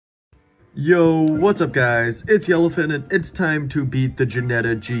Yo, what's up guys? It's Yellowfin and it's time to beat the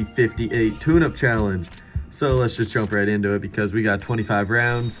Ginetta G58 tune-up challenge. So let's just jump right into it because we got 25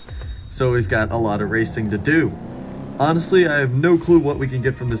 rounds, so we've got a lot of racing to do. Honestly, I have no clue what we can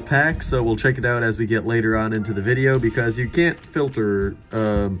get from this pack, so we'll check it out as we get later on into the video because you can't filter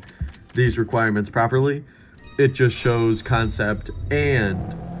these requirements properly. It just shows concept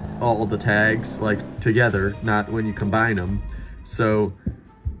and all the tags like together, not when you combine them. So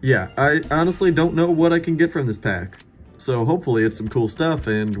yeah, I honestly don't know what I can get from this pack. So hopefully it's some cool stuff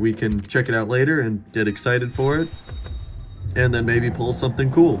and we can check it out later and get excited for it. And then maybe pull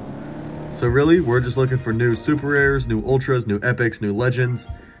something cool. So really, we're just looking for new super rares, new ultras, new epics, new legends.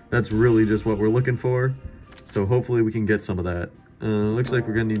 That's really just what we're looking for. So hopefully we can get some of that. Looks like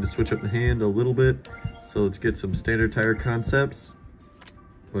we're gonna need to switch up the hand a little bit. So let's get some standard tire concepts.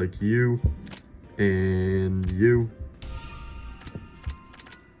 Like you and you.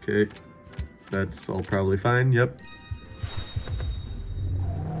 Okay, that's all probably fine, yep.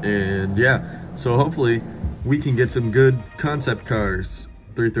 And yeah, so hopefully we can get some good concept cars.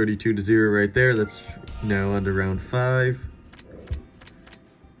 332 to 0 right there, that's now under round 5.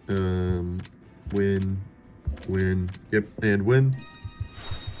 Win, yep, and win.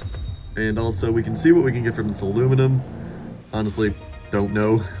 And also we can see what we can get from this aluminum. Honestly, don't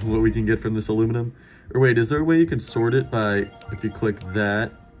know what we can get from this aluminum. Or wait, is there a way you can sort it by, if you click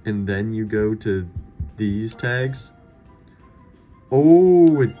that, and then you go to these tags?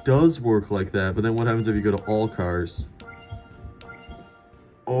 Oh, it does work like that, but then what happens if you go to all cars?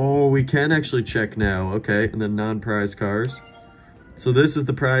 Oh, we can actually check now, okay, and then non-prize cars. So this is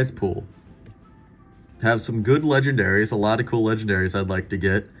the prize pool. Have some good legendaries, a lot of cool legendaries I'd like to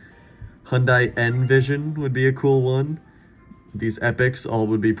get. Hyundai N-Vision would be a cool one. These epics all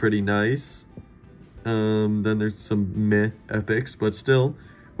would be pretty nice. Then there's some meh epics, but still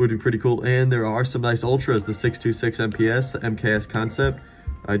would be pretty cool. And there are some nice ultras, the 626 MPS, the MKS concept.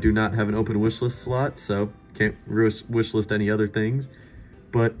 I do not have an open wishlist slot, so can't wishlist any other things.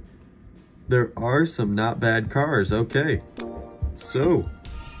 But there are some not bad cars. Okay, so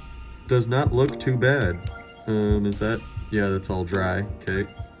does not look too bad. Is that, yeah, that's all dry. Okay,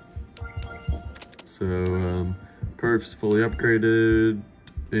 so perf's fully upgraded,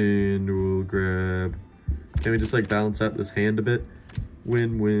 and we'll grab, can we just like balance out this hand a bit?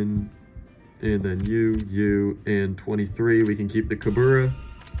 Win, and then you, and 23, we can keep the Kabura.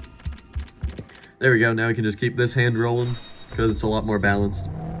 There we go, now we can just keep this hand rolling because it's a lot more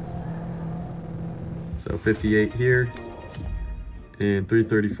balanced. So 58 here, and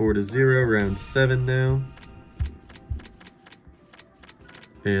 334 to 0, round 7 now.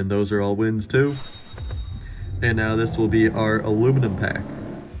 And those are all wins too. And now this will be our aluminum pack.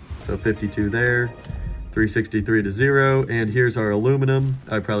 So 52 there. 363 to 0, and here's our aluminum.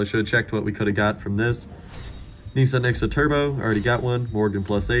 I probably should have checked what we could have got from this. Nissan Nexa Turbo, already got one. Morgan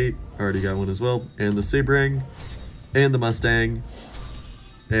Plus 8, already got one as well. And the Sebring, and the Mustang,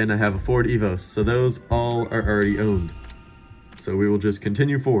 and I have a Ford Evos. So those all are already owned. So we will just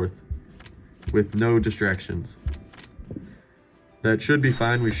continue forth with no distractions. That should be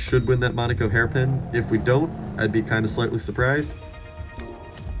fine. We should win that Monaco hairpin. If we don't, I'd be kind of slightly surprised.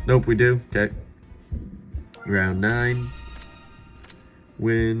 Nope, we do. Okay. Round 9,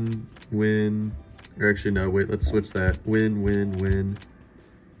 win, or actually no, wait, let's switch that. Win, and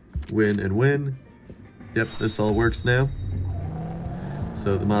win. Yep, this all works now.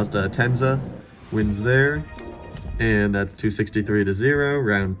 So the Mazda Atenza wins there, and that's 263 to 0,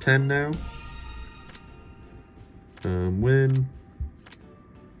 round 10 now. Win.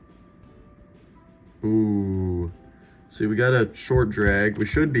 Ooh. See, we got a short drag. We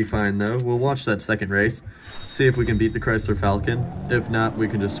should be fine, though. We'll watch that second race, see if we can beat the Chrysler Falcon. If not, we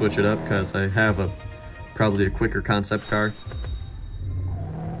can just switch it up, because I have probably a quicker concept car.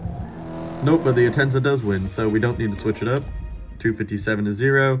 Nope, but the Atenza does win, so we don't need to switch it up. 257 to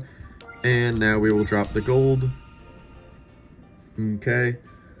 0, and now we will drop the gold. Okay.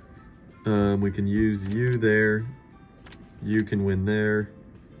 We can use you there. You can win there.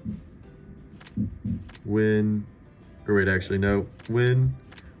 Win. Or wait, actually, no. Win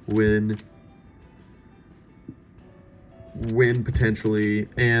potentially,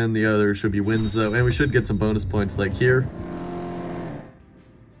 and the other should be wins though, and we should get some bonus points like here.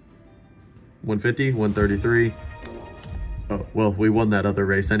 150, 133. Oh, well, we won that other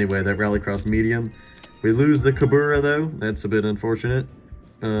race anyway, that Rallycross medium. We lose the Kabura though, that's a bit unfortunate.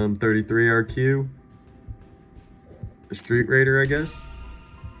 33 RQ. The Street Raider, I guess.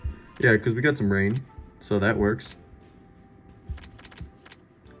 Yeah, because we got some rain, so that works.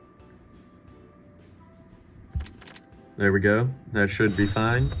 There we go. That should be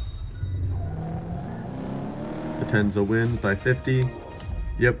fine. Tenza wins by 50.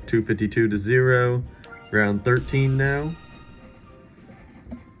 Yep, 252 to 0. Round 13 now.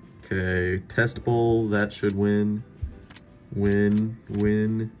 Okay, Test Bowl, that should win. Win,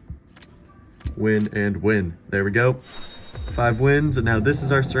 win, win, and win. There we go. 5 wins, and now this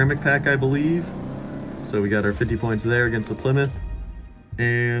is our ceramic pack, I believe. So we got our 50 points there against the Plymouth.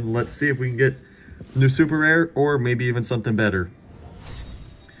 And let's see if we can get new super rare, or maybe even something better.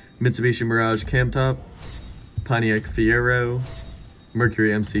 Mitsubishi Mirage Cam Top, Pontiac Fiero, Mercury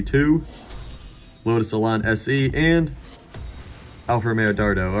MC2, Lotus Elan SE, and Alfa Romeo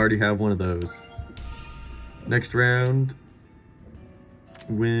Dardo. I already have one of those. Next round,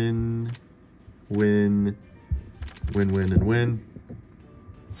 win, win, win, win, and win.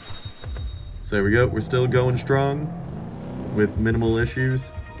 So there we go. We're still going strong with minimal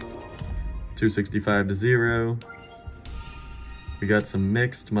issues. 265 to 0. We got some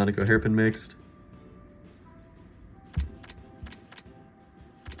mixed, Monaco hairpin mixed.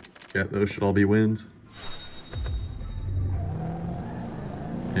 Yeah, those should all be wins.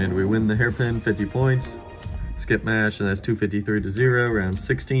 And we win the hairpin, 50 points. Skip match, and that's 253 to 0, round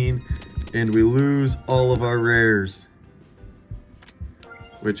 16. And we lose all of our rares,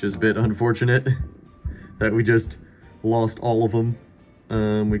 which is a bit unfortunate that we just lost all of them.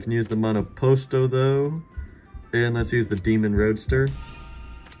 We can use the Monoposto though, and let's use the Demon Roadster.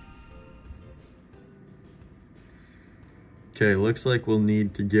 Okay, looks like we'll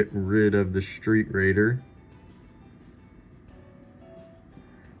need to get rid of the Street Raider.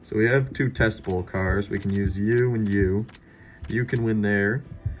 So we have 2 Test Bowl cars. We can use you and you. You can win there.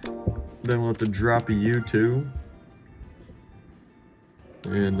 Then we'll have to drop a U2.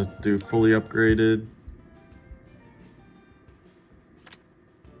 And let's do fully upgraded.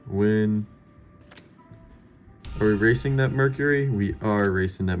 Win. Are we racing that Mercury? We are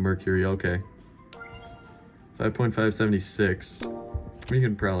racing that Mercury, okay. 5.576. We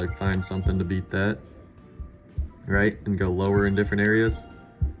could probably find something to beat that. Right? And go lower in different areas.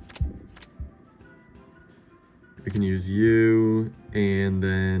 We can use you, and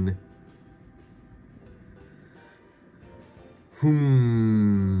then...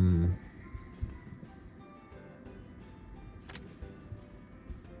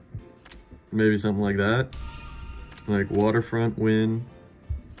 Maybe something like that. Like waterfront, win,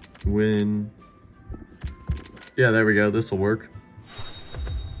 win. Yeah, there we go, this'll work.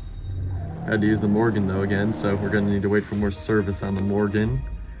 Had to use the Morgan though again, so we're gonna need to wait for more service on the Morgan.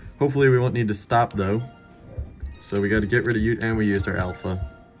 Hopefully we won't need to stop though. So we gotta get rid of you, and we used our Alpha.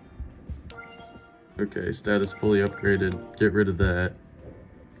 Okay, status fully upgraded, get rid of that.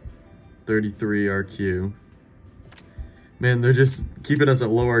 33 RQ. Man, they're just keeping us at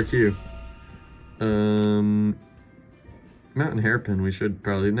low RQ. Mountain Hairpin, we should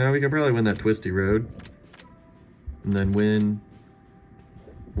probably, no, we can probably win that Twisty Road. And then win,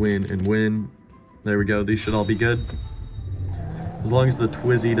 win, and win. There we go, these should all be good. As long as the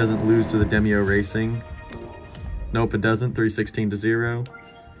Twizzy doesn't lose to the Demio Racing. Nope, it doesn't, 316 to 0.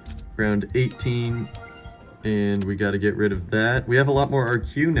 Round 18, and we gotta get rid of that. We have a lot more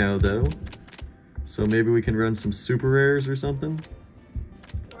RQ now though. So maybe we can run some super rares or something.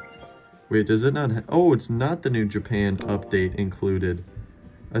 Wait, does it not oh, it's not the new Japan update included.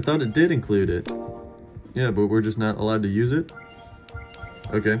 I thought it did include it. Yeah, but we're just not allowed to use it.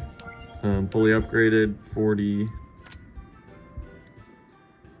 Okay. Fully upgraded, 40.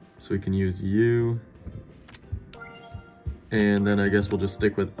 So we can use you. And then I guess we'll just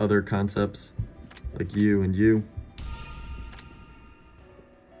stick with other concepts, like you and you.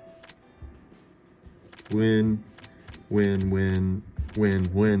 Win, win, win,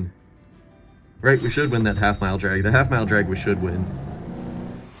 win, win. Right, we should win that half-mile drag. The half-mile drag we should win.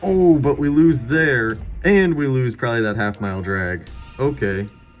 Oh, but we lose there, and we lose probably that half-mile drag. Okay.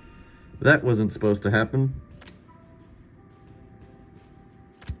 That wasn't supposed to happen.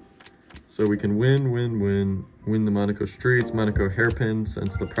 So we can win, win, win. Win the Monaco Streets, Monaco Hairpin,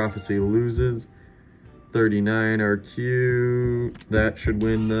 since the Prophecy loses. 39 RQ. That should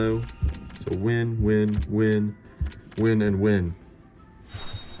win, though. So win, win, win, win, and win.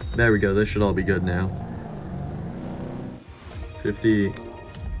 There we go. This should all be good now. 50.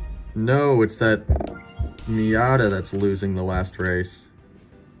 No, it's that Miata that's losing the last race.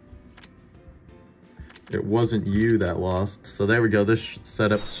 It wasn't you that lost. So there we go. This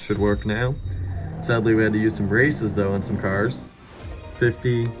setup should work now. Sadly, we had to use some races, though, on some cars.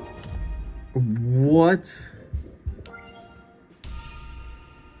 50. What?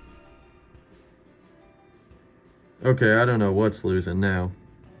 Okay, I don't know what's losing now.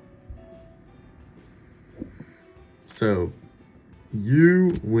 So,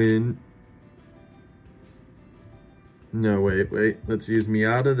 you win. No, wait. Let's use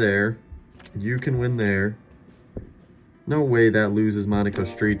Miata there. You can win there. No way that loses Monaco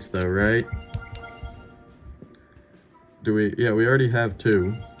Streets, though, right? Do we? Yeah, we already have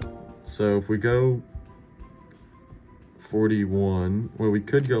 2. So if we go 41, well, we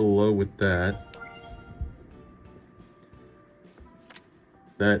could go low with that.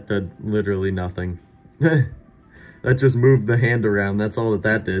 That did literally nothing. That just moved the hand around. That's all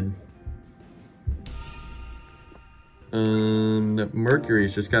that did.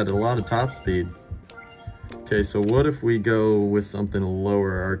 Mercury's just got a lot of top speed. Okay, so what if we go with something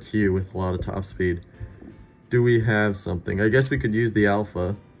lower RQ with a lot of top speed? Do we have something? I guess we could use the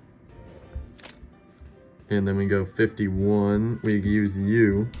Alpha. And then we go 51. We use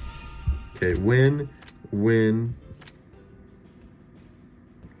U. Okay, win.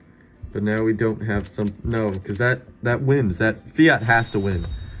 But now we don't have some... No, because that wins. That Fiat has to win.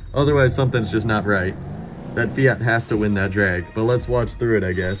 Otherwise, something's just not right. That Fiat has to win that drag. But let's watch through it,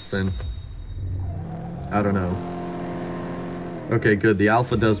 I guess, since... I don't know. Okay, good. The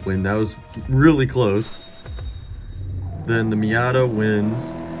Alpha does win. That was really close. Then the Miata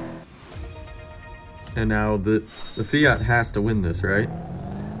wins. And now the Fiat has to win this, right?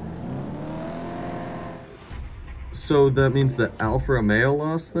 So that means the Alfa Romeo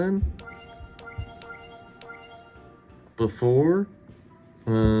lost then? Before?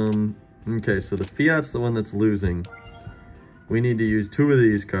 Okay, so the Fiat's the one that's losing. We need to use 2 of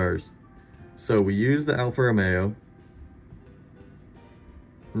these cars. So we use the Alfa Romeo.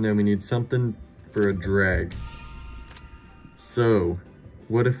 And then we need something for a drag. So,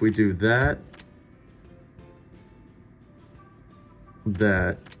 what if we do that?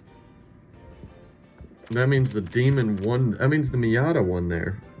 That means the Demon won. That means the Miata won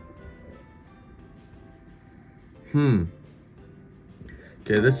there.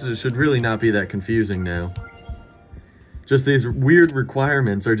 Okay, this should really not be that confusing now. Just these weird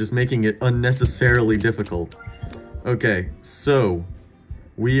requirements are just making it unnecessarily difficult. Okay, so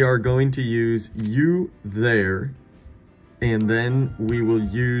we are going to use you there, and then we will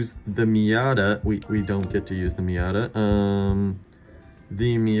use the Miata. We don't get to use the Miata.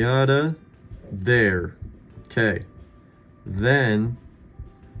 The Miata there. Okay. Then,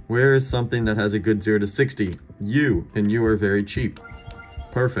 where is something that has a good 0 to 60? You, and you are very cheap.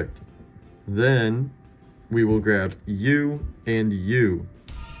 Perfect. Then, we will grab you and you.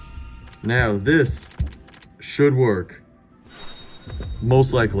 Now, this should work.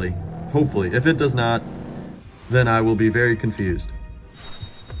 Most likely. Hopefully. If it does not, then I will be very confused.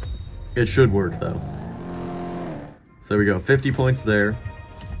 It should work, though. So there we go. 50 points there.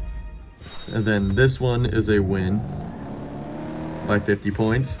 And then this one is a win by 50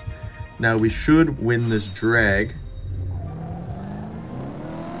 points. Now we should win this drag.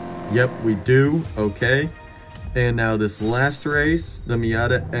 Yep, we do. Okay. And now this last race, the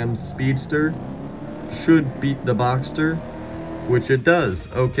Miata M Speedster should beat the Boxster, which it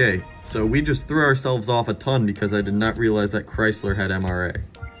does. Okay, so we just threw ourselves off a ton because I did not realize that Chrysler had MRA.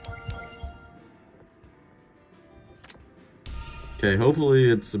 Okay,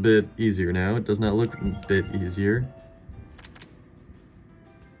 hopefully it's a bit easier now. It does not look a bit easier.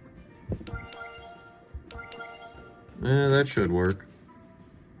 That should work.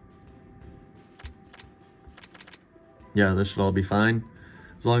 Yeah, this should all be fine.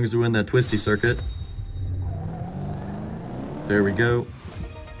 As long as we win that twisty circuit. There we go.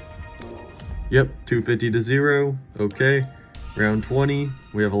 Yep, 250 to 0. Okay. Round 20.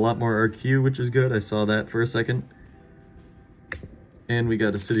 We have a lot more RQ, which is good. I saw that for a second. And we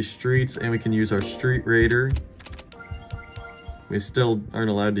got a city streets, and we can use our street raider. We still aren't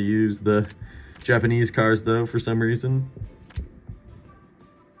allowed to use the Japanese cars, though, for some reason.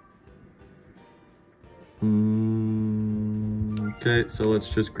 Okay, so let's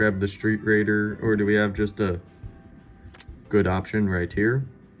just grab the street raider, or do we have just a good option right here,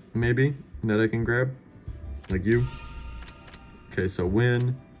 maybe, that I can grab? Like you? Okay, so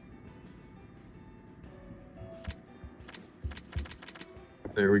win.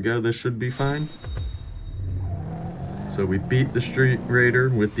 There we go, this should be fine. So we beat the Street Raider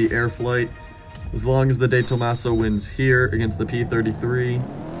with the air flight. As long as the De Tomaso wins here against the P33.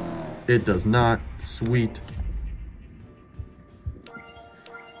 It does not. Sweet.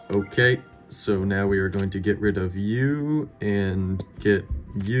 Okay, so now we are going to get rid of you and get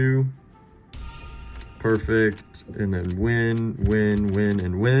you. Perfect. And then win, win, win,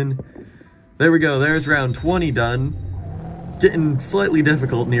 and win. There we go, there's round 20 done. Getting slightly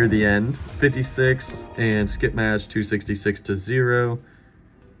difficult near the end. 56 and skip match 266 to 0.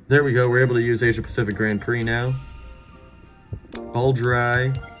 There we go. We're able to use Asia Pacific Grand Prix now. All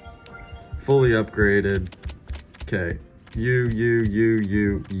dry. Fully upgraded. Okay. You.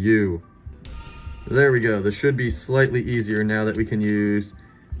 There we go. This should be slightly easier now that we can use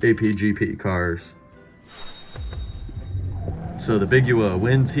APGP cars. So the Big UO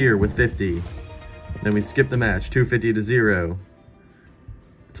wins here with 50. Then we skip the match, 250 to 0.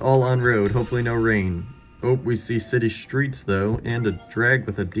 It's all on road, hopefully no rain. Oh, we see city streets though, and a drag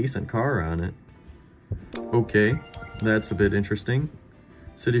with a decent car on it. Okay, that's a bit interesting.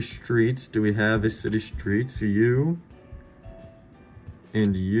 City streets, do we have a city streets? You.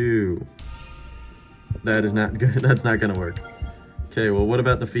 And you. That is not good, that's not gonna work. Okay, well what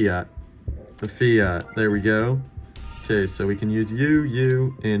about the Fiat? The Fiat, there we go. Okay, so we can use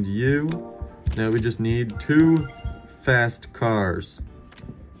you, and you. Now we just need 2 fast cars.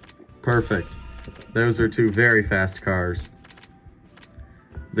 Perfect. Those are 2 very fast cars.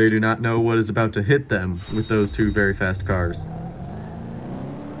 They do not know what is about to hit them with those 2 very fast cars.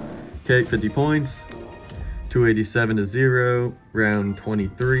 Okay, 50 points. 287 to 0. Round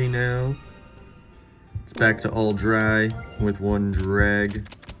 23 now. It's back to all dry with 1 drag.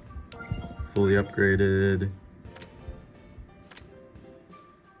 Fully upgraded.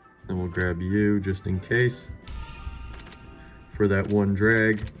 And we'll grab you just in case for that 1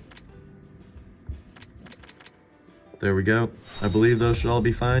 drag. There we go. I believe those should all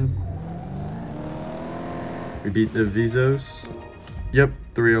be fine. We beat the Vizos. Yep,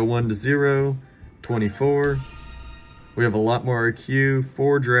 301 to 0, 24. We have a lot more RQ,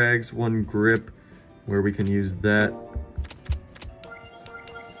 4 drags, 1 grip, where we can use that.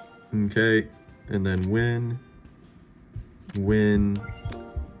 Okay, and then win,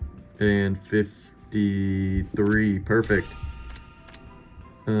 and 53, perfect.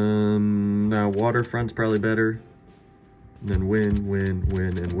 Now waterfront's probably better. And then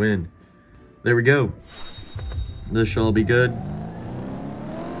win. There we go. This shall all be good.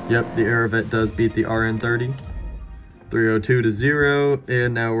 Yep, the Aerovet does beat the RN30. 302 to 0,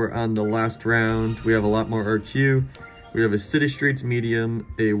 and now we're on the last round. We have a lot more RQ. We have a City Streets medium,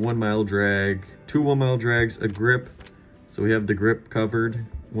 a 1 mile drag, 2 1 mile drags, a grip. So we have the grip covered.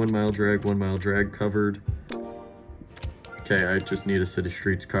 1 mile drag covered. Okay, I just need a City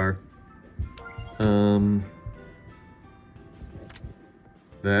Streets car.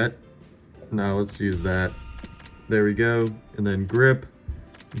 That. Now let's use that. There we go. And then grip,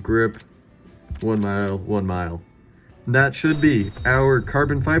 1 mile. And that should be our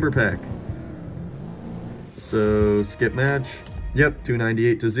carbon fiber pack. So skip match. Yep,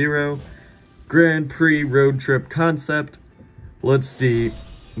 298 to 0. Grand Prix road trip concept. Let's see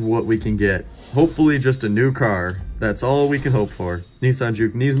what we can get. Hopefully just a new car. That's all we can hope for. Nissan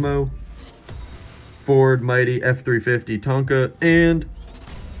Juke Nismo, Ford Mighty F350 Tonka, and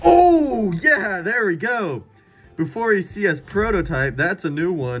oh yeah, there we go. Before CS prototype, that's a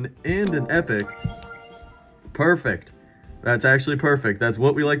new one, and an epic. Perfect. That's actually perfect. That's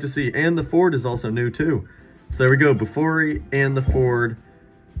what we like to see. And the Ford is also new too. So there we go, Bufori and the Ford.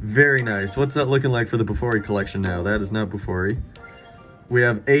 Very nice. What's that looking like for the Bufori collection now? That is not Bufori. We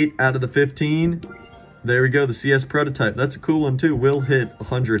have 8 out of the 15. There we go, the CS prototype. That's a cool one too. Will hit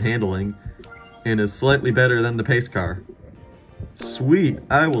 100 handling and is slightly better than the pace car. Sweet,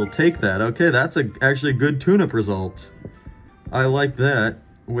 I will take that. Okay, that's actually a good tune-up result. I like that.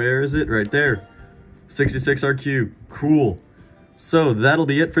 Where is it? Right there. 66 RQ. Cool. So that'll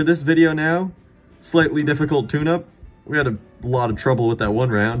be it for this video now. Slightly difficult tune-up. We had a lot of trouble with that 1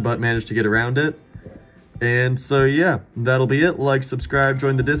 round, but managed to get around it. And so yeah, that'll be it. Like, subscribe,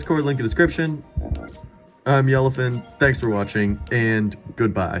 join the Discord, link in the description. I'm Yellowfin. Thanks for watching, and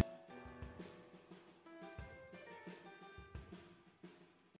goodbye.